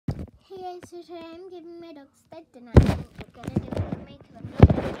video. So today I'm giving my dogs their dinner. And we're gonna do it with me because I'm not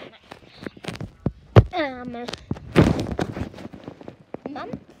doing it.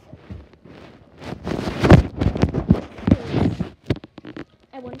 Month.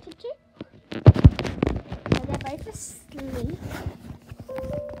 I wanted to. So they're both asleep.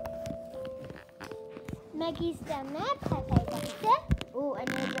 Maggie's down there. Pepe's up there. Oh, I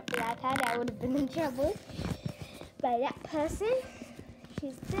know dropped the iPad. I would have been in trouble by that person.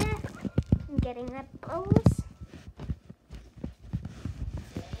 She's there. I'm getting their bowls.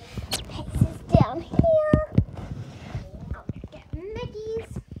 Pex is down here. I'll get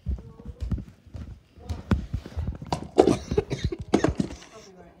Maggie's.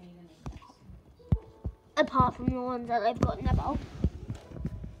 Apart from the ones that they've got in their bowl.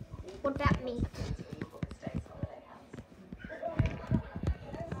 What about meat?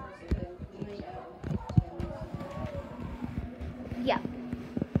 Yeah.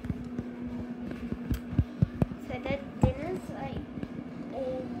 So their dinner's like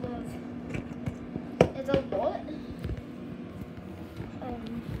all of, there's a lot.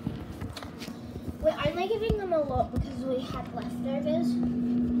 We're only giving them a lot because we had leftovers.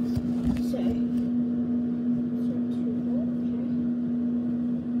 So too lot,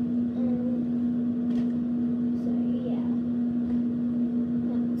 okay. So yeah,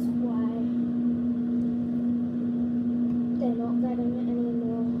 that's why they're not getting any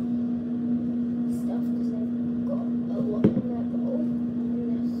more stuff because they've got a lot in their bowl, in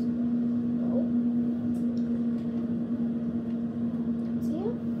this bowl. That's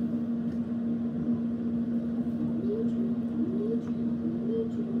here.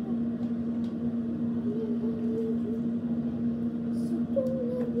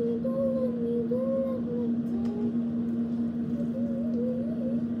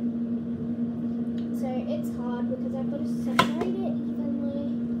 So it's hard because I've got to separate it evenly.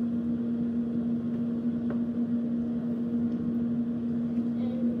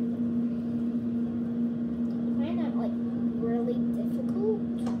 And I find that like really difficult.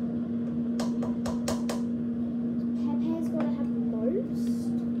 Pepe's got to have most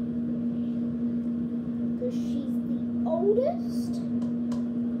because she's the oldest,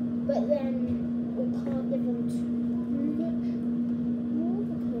 but then we can't give them too much more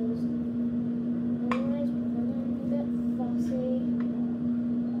because otherwise we're gonna be a bit fussy,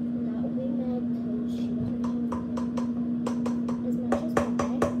 and that will be Meg because she doesn't have as much as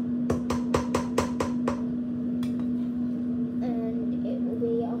Pepe, and it will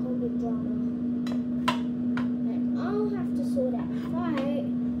be a whole big drama, and I'll have to sort out the fight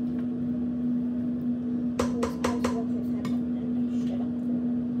because I was working with Pepe and I stood up for it.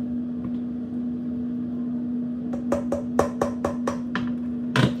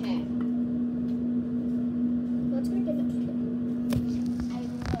 Okay. Let's go give it to them.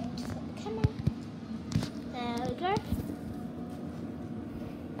 I'm going to set the camera. There we go.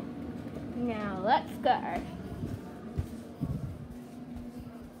 Now let's go.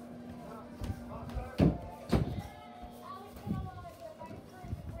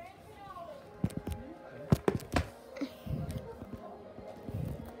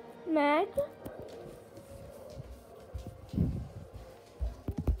 Meg?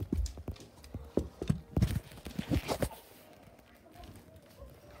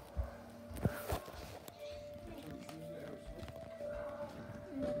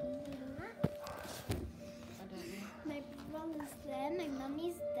 My brother's there, my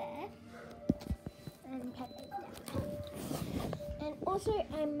mummy's there, and Pepe's there. And also,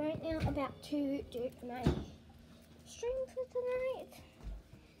 I'm right now about to do my stream for tonight.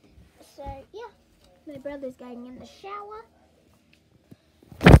 So, yeah, my brother's going in the shower.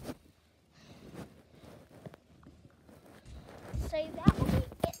 So that will be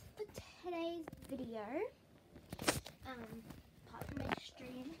it for today's video. Apart from my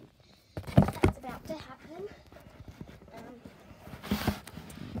stream, that's about to happen.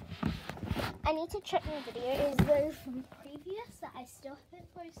 I need to check my videos though from previous that I still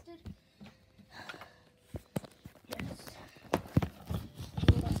haven't posted. Yes.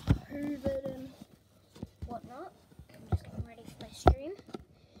 COVID and whatnot. I'm just getting ready for my stream.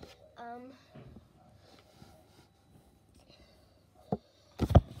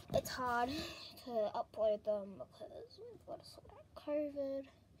 It's hard to upload them because we've got to sort out COVID.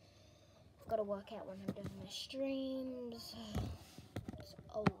 I've got to work out when I'm doing my streams. It's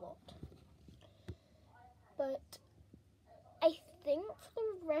a lot. But I think for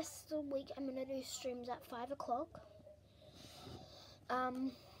the rest of the week I'm going to do streams at 5 o'clock.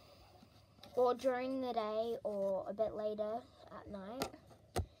 Or during the day or a bit later at night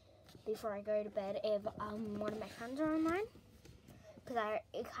before I go to bed if one of my friends are online. because I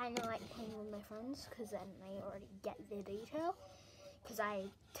kind of like playing with my friends because then they already get the detail. Because I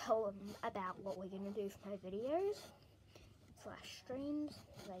tell them about what we're going to do for my videos / streams,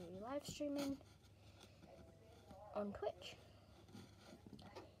 because I do live streaming on Twitch.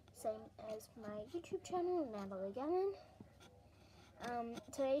 Same as my YouTube channel, Natalie Gannon.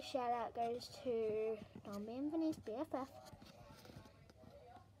 Today's shout out goes to Domby and Vinny's BFF.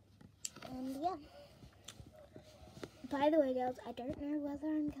 And yeah. By the way, girls, I don't know whether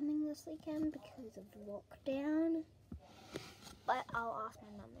I'm coming this weekend because of lockdown. But I'll ask my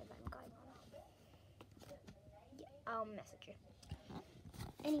mum if I'm going or not. Yeah, I'll message you.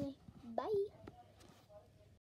 Anyway, bye.